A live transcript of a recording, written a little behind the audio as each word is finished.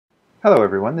Hello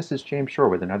everyone, this is James Shore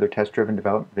with another test-driven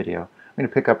development video. I'm going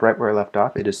to pick up right where I left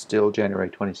off. It is still January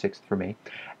 26th for me.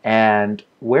 And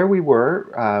where we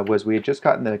were was we had just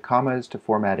gotten the commas to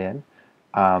format in.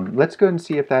 Let's go and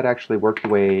see if that actually worked the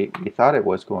way we thought it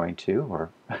was going to, or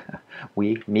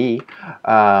me.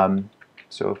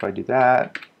 So if I do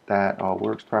that, that all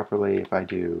works properly. If I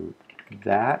do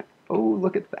that, oh,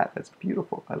 look at that. That's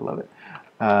beautiful. I love it.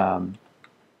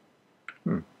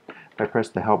 If I press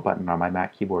the help button on my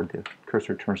Mac keyboard, the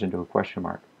cursor turns into a question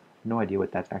mark. No idea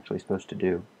what that's actually supposed to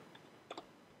do.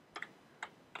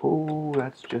 Oh,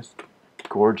 that's just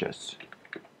gorgeous.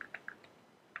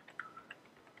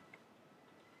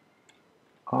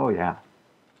 Oh yeah.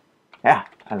 Yeah,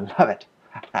 I love it.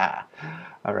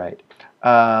 All right.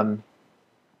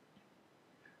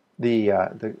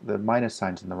 The minus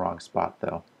sign's in the wrong spot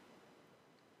though.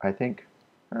 I think,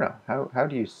 I don't know, how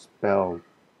do you spell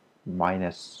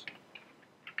minus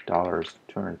dollars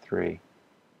 203? Is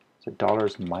it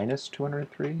dollars minus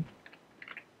 203?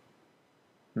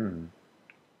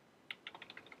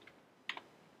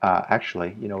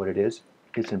 Actually, you know what it is?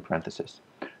 It's in parentheses.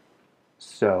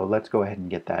 So let's go ahead and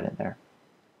get that in there.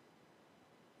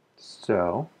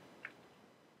 So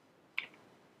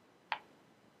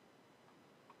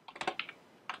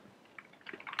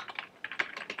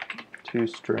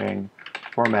toString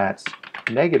formats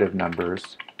negative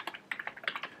numbers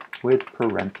with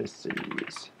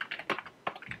parentheses.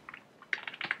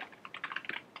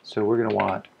 So we're going to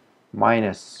want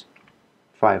minus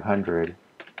 500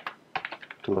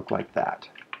 to look like that.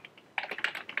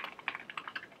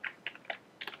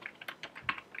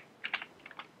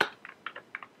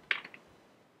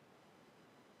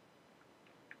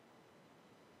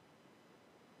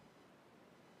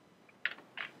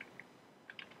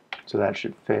 So that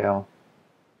should fail.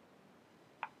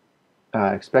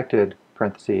 Expected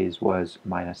parentheses was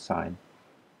minus sign.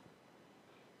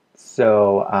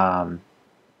 So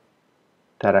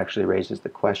that actually raises the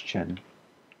question.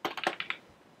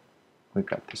 We've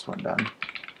got this one done.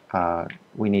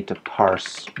 We need to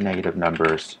parse negative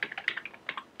numbers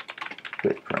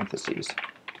with parentheses.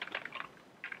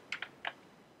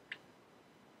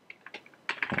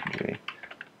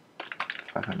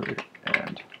 500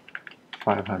 and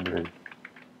 500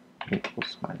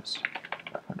 equals minus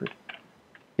 500.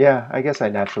 Yeah, I guess I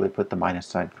naturally put the minus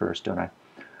sign first, don't I?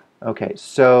 Okay,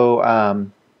 so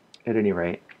at any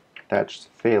rate, that's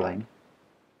failing.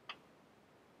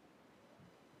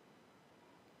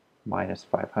 Minus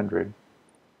 500.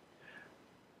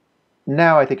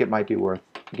 Now I think it might be worth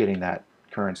getting that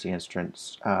currency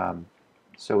instance.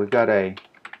 So we've got a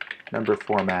number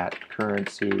format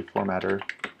currency formatter.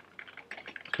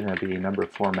 It's going to be number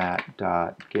format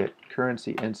dot get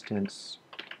currency instance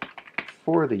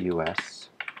for the US.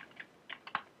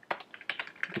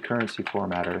 The currency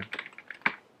formatter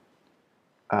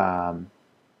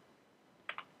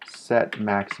set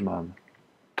maximum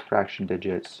fraction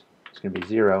digits. It's going to be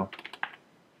 0.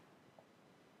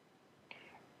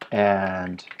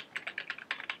 And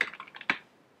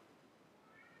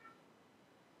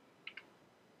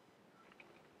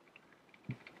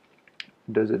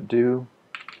does it do?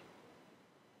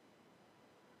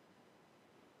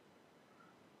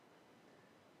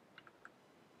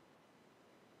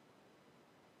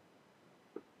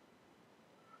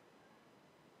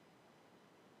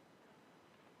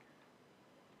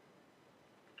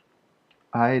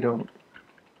 I don't,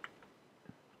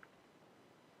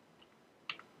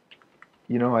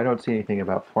 I don't see anything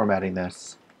about formatting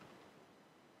this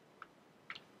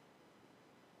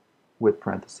with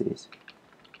parentheses.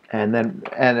 And then,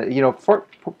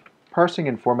 parsing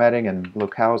and formatting and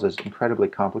locales is incredibly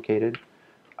complicated.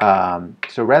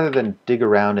 So rather than dig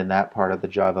around in that part of the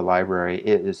Java library,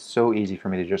 it is so easy for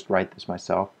me to just write this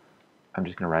myself. I'm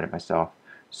just going to write it myself.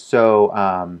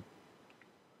 So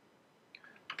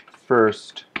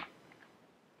first,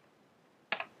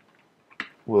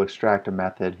 we'll extract a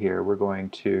method here. We're going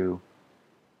to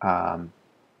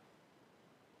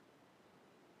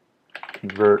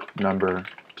convert number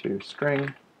to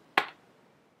string.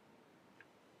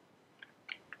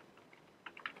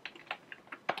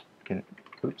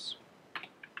 Oops.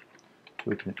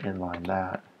 We can inline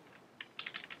that.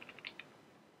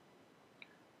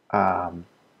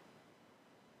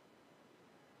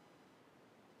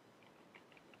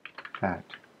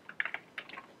 Fact.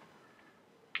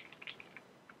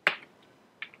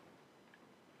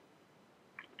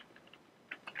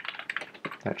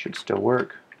 That should still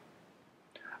work.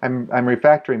 I'm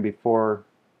refactoring before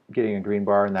getting a green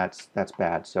bar, and that's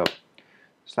bad. So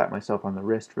slap myself on the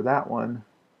wrist for that one.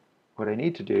 What I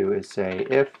need to do is say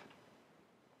if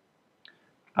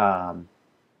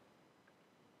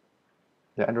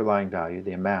the underlying value,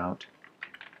 the amount,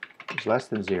 is less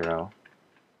than 0,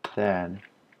 then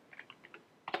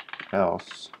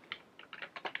else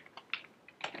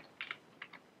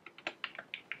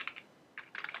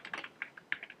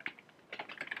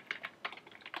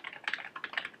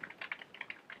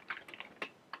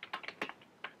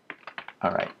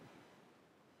all right.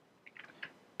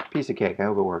 Piece of cake. I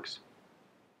hope it works.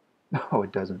 No,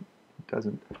 it doesn't. It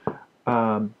doesn't.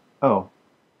 Oh.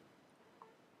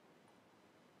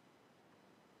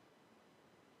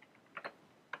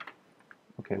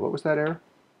 Okay, what was that error?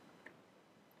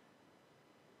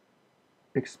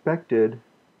 Expected.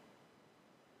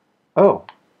 Oh.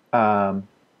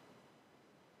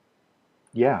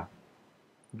 Yeah.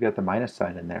 We've got the minus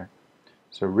sign in there.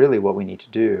 So really what we need to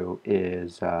do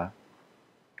is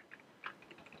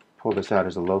pull this out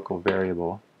as a local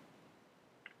variable.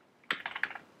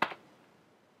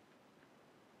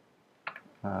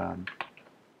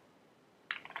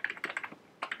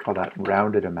 Call that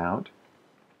rounded amount.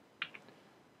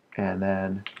 And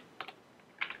then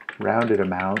rounded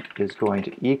amount is going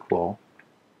to equal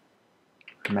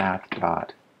math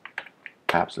dot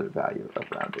absolute value of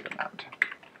rounded amount.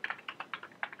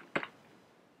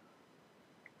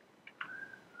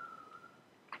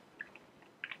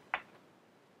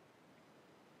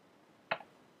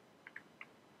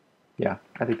 Yeah,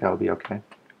 I think that'll be okay.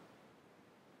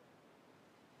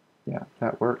 Yeah,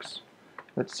 that works.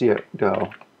 Let's see it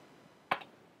go.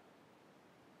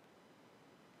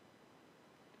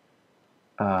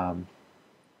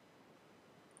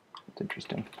 It's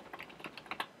interesting.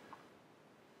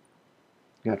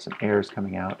 Got some errors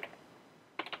coming out.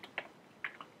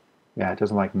 Yeah, it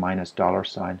doesn't like minus dollar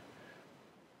sign.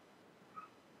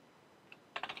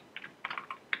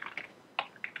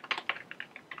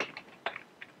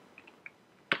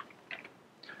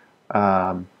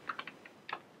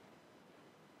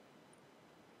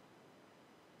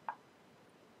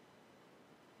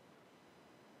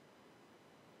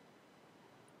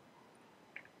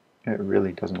 It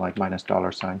really doesn't like minus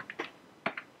dollar sign.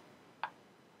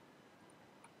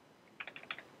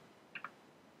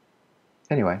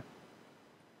 Anyway.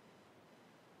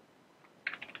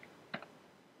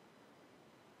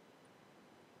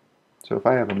 So if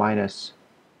I have a minus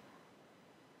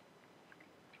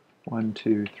 1,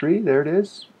 2, 3, there it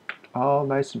is. All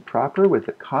nice and proper with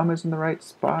the commas in the right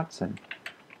spots and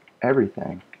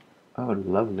everything. Oh,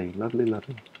 lovely, lovely,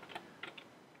 lovely.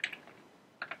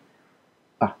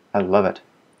 Ah, I love it.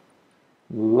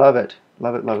 Love it.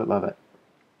 Love it, love it, love it.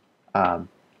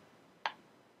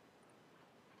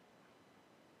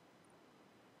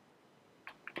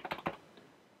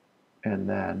 And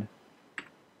then,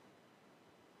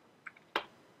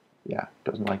 yeah,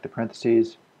 doesn't like the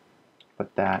parentheses,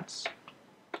 but that's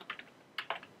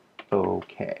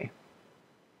okay.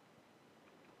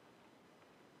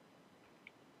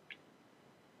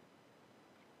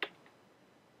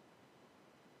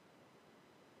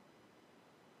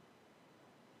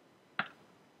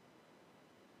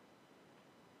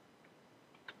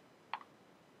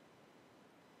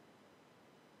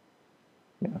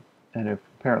 Yeah, and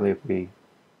apparently if we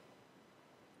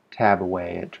tab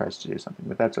away, it tries to do something,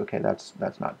 but that's okay. That's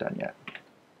not done yet.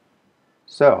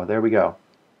 So there we go.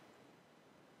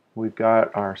 We've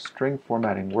got our string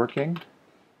formatting working.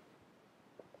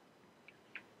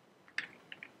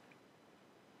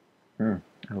 I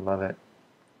love it.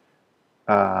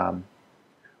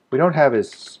 We don't have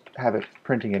it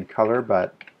printing in color,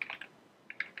 but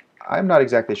I'm not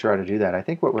exactly sure how to do that. I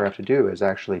think what we have to do is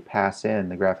actually pass in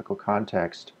the graphical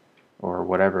context, or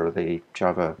whatever the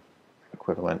Java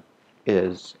equivalent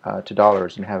is, to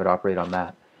dollars and have it operate on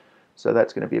that. So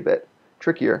that's going to be a bit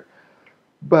trickier.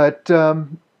 But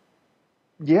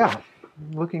yeah,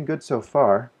 looking good so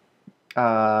far.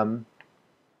 Yeah,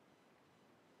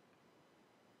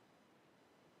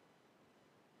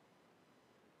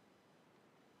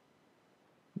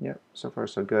 so far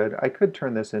so good. I could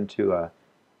turn this into a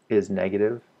is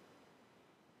negative.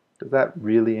 Does that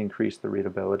really increase the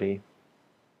readability?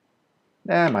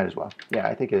 Eh, might as well. Yeah,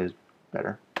 I think it is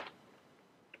better.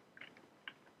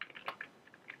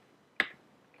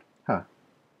 Huh.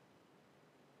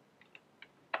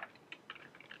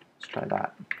 Let's try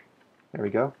that. There we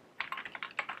go.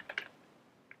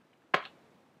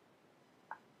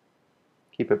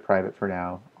 Keep it private for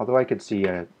now. Although I could see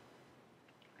a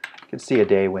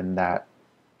day when that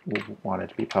will want it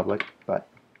to be public, but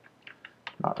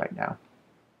not right now.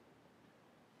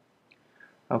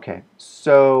 Okay,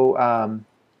 so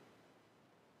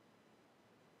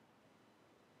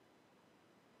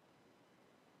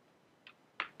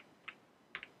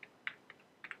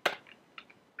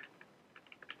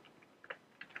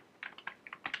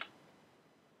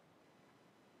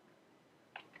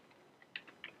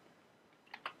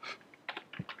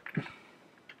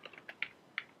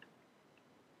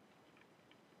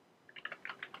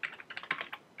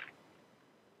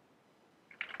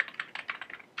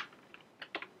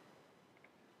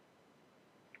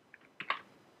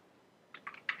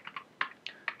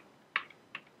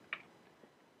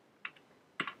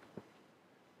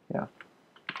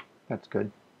That's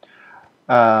good.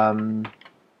 Yeah,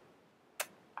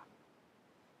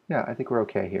 I think we're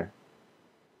okay here.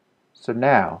 So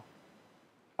now,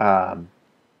 I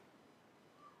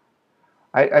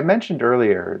mentioned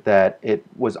earlier that it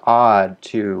was odd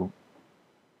to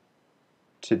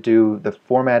do the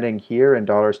formatting here in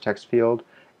dollars text field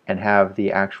and have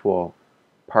the actual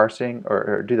parsing,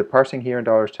 or do the parsing here in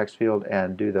dollars text field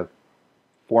and do the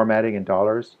formatting in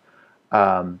dollars.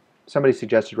 Somebody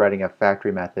suggested writing a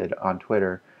factory method on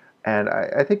Twitter, and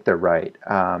I think they're right.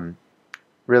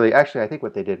 Really, actually, I think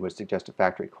what they did was suggest a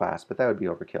factory class, but that would be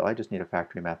overkill. I just need a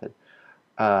factory method.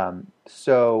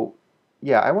 So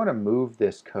yeah, I want to move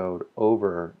this code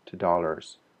over to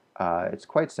dollars. It's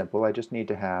quite simple. I just need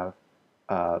to have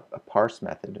a parse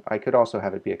method. I could also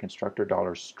have it be a constructor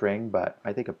 $string, but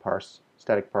I think a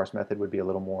static parse method would be a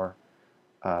little more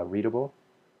readable.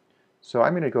 So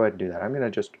I'm going to go ahead and do that. I'm going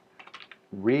to just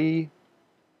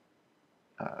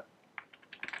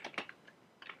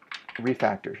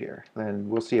refactor here, and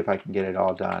we'll see if I can get it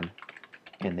all done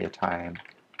in the time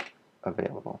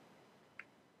available.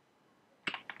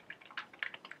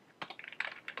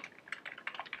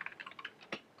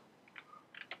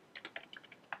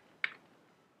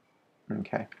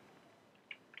 Okay.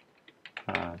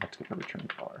 Let's get the return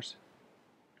dollars.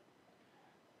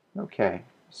 Okay,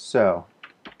 so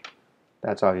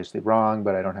that's obviously wrong,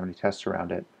 but I don't have any tests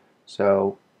around it.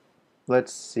 So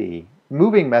let's see.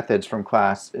 Moving methods from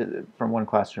one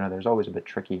class to another is always a bit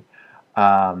tricky.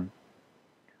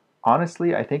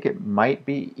 Honestly, I think it might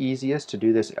be easiest to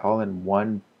do this all in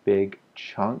one big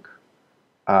chunk.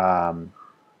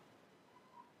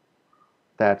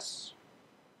 That's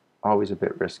always a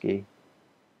bit risky,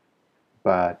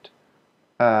 but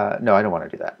no, I don't want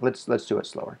to do that. Let's do it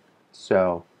slower.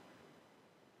 So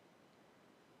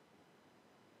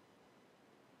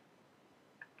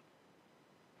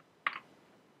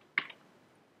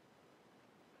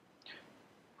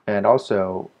and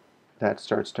also that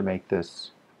starts to make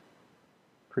this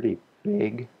pretty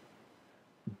big,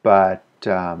 but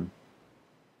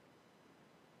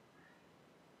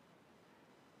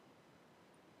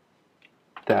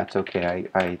that's okay.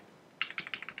 I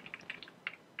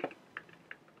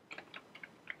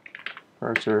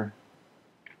parser.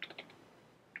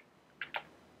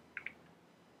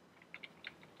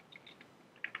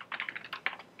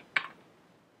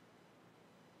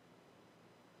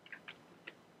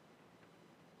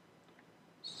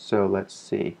 So let's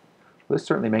see. This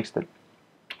certainly makes the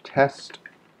test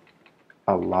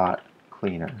a lot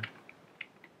cleaner,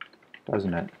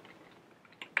 doesn't it?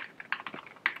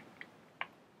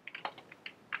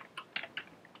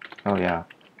 Oh yeah,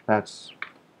 that's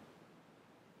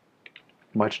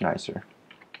much nicer.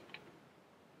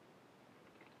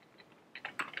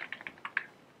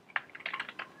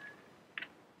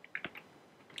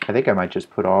 I think I might just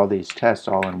put all these tests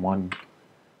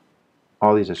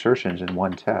all these assertions in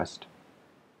one test.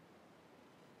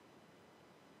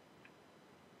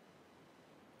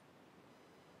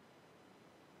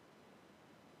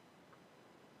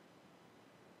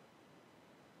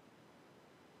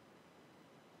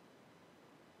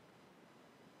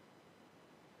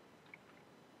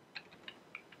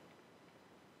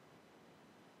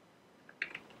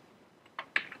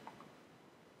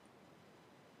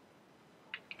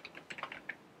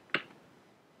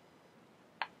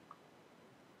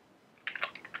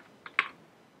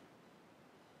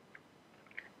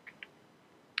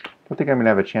 I don't think I'm going to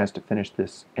have a chance to finish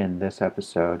this in this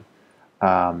episode.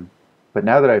 But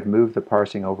now that I've moved the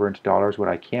parsing over into dollars, what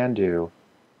I can do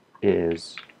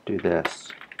is do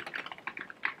this.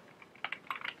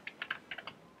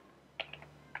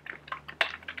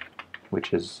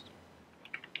 Which is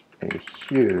a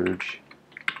huge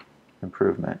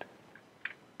improvement.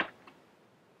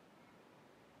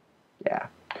 Yeah.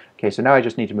 Okay, so now I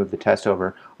just need to move the test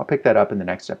over. I'll pick that up in the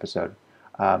next episode.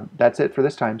 That's it for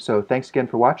this time, so thanks again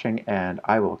for watching, and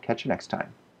I will catch you next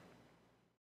time.